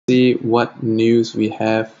see what news we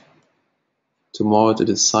have tomorrow to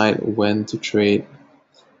decide when to trade.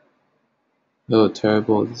 Oh,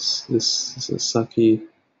 terrible. This is a sucky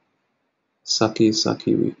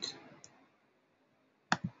week.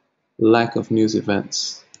 Lack of news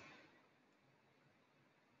events.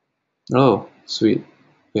 Oh, sweet.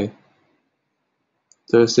 Okay.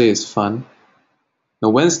 Thursday is fun. No,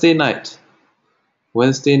 Wednesday night,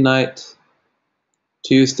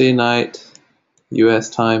 Tuesday night, US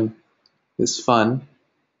time is fun.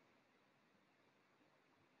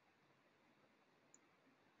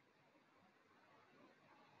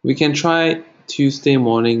 We can try Tuesday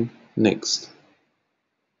morning next.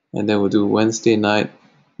 And then we'll do Wednesday night.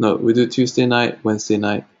 No, we do Tuesday night, Wednesday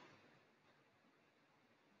night.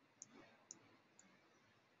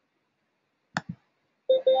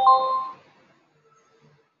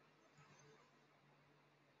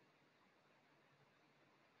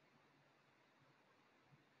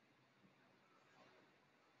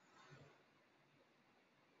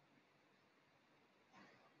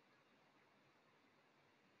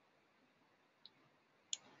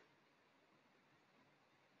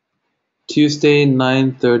 Tuesday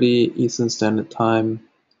 9:30 Eastern Standard Time.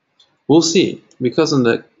 We'll see, because on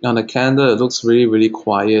the calendar it looks really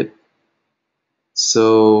quiet.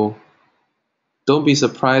 So don't be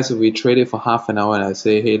surprised if we trade it for half an hour and I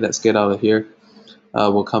say, hey, let's get out of here.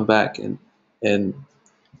 We'll come back and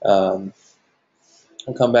I'll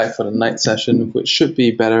come back for the night session, which should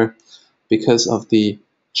be better because of the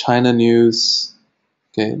China news.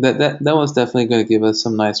 Okay, that was definitely going to give us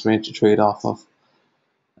some nice range to trade off of.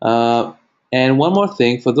 And one more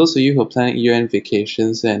thing, for those of you who are planning year-end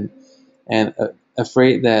vacations and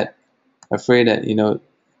afraid that you know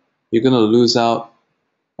you're going to lose out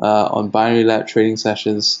on binary lab trading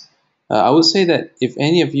sessions, I would say that if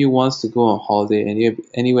any of you wants to go on holiday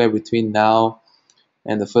anywhere between now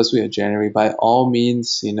and the first week of January, by all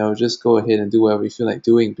means, just go ahead and do whatever you feel like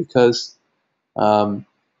doing, because the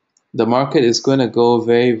market is going to go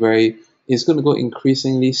it's going to go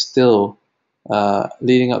increasingly still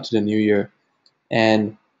leading up to the new year.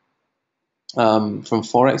 And from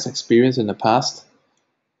forex experience in the past,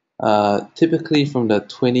 typically from the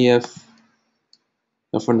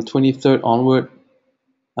 23rd onward,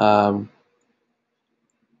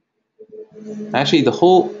 actually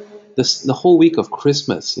the whole week of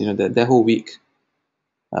Christmas, that whole week,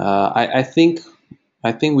 I think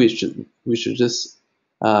we should just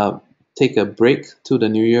take a break to the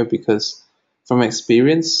new year, because from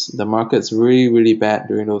experience the market's really bad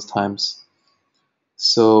during those times.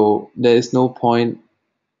 So there is no point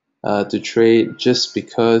to trade just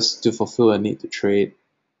because to fulfill a need to trade.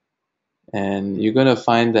 And you're going to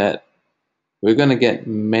find that we're going to get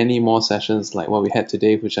many more sessions like what we had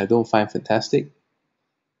today, which I don't find fantastic.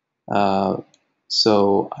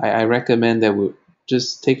 So I recommend that we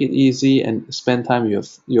just take it easy and spend time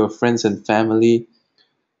with your friends and family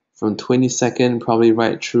from 22nd probably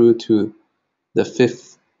right through to the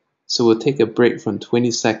 5th. So we'll take a break from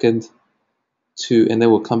 22nd and then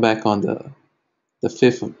we'll come back on the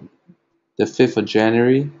 5th of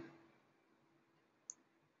January.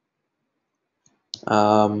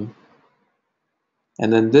 And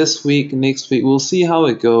then next week, we'll see how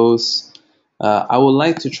it goes. I would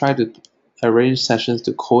like to try to arrange sessions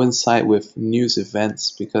to coincide with news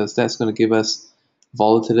events, because that's going to give us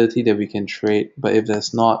volatility that we can trade. But if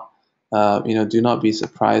there's not, do not be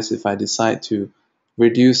surprised if I decide to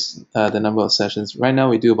reduce the number of sessions. Right now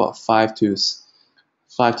we do about 5 to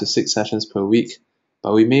 6 sessions per week,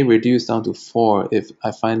 but we may reduce down to 4 if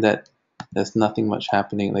I find that there's nothing much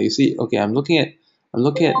happening. Like you see, okay, I'm looking at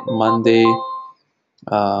Monday.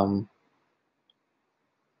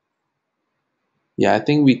 Yeah, I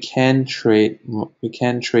think we can trade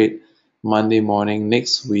Monday morning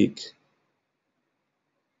next week.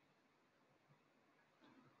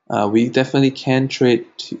 We definitely can trade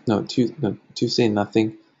Tuesday,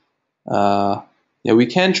 nothing. Yeah, we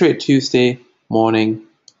can trade Tuesday morning.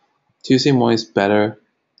 Tuesday morning is better.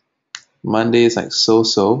 Monday is like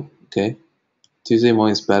so. Okay, Tuesday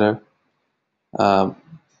morning is better.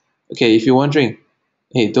 Okay, if you're wondering,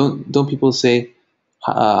 hey, don't people say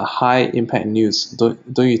high impact news? Don't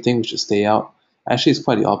you think we should stay out? Actually, it's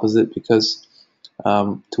quite the opposite, because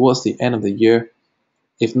towards the end of the year,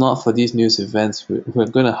 if not for these news events, we're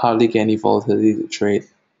going to hardly get any volatility to trade,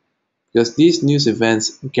 because these news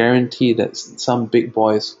events guarantee that some big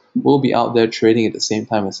boys will be out there trading at the same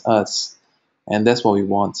time as us, and that's what we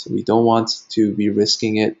want. We don't want to be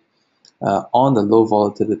risking it on the low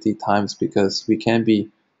volatility times, because we can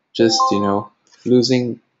be just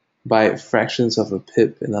losing by fractions of a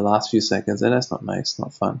pip in the last few seconds, and that's not nice,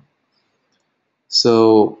 not fun.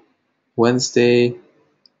 So Wednesday,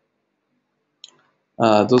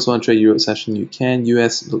 those want to trade Europe session, you can.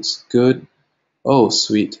 US looks good. Oh,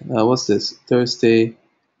 sweet. What's this? Thursday.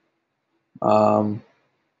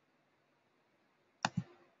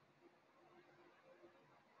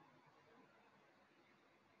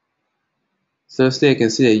 Thursday, I can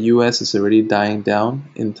see that US is already dying down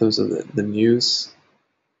in terms of the news.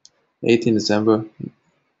 18 December.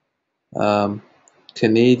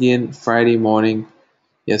 Canadian, Friday morning.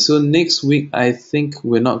 Yeah, so next week, I think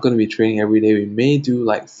we're not going to be trading every day. We may do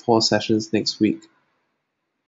like 4 sessions next week.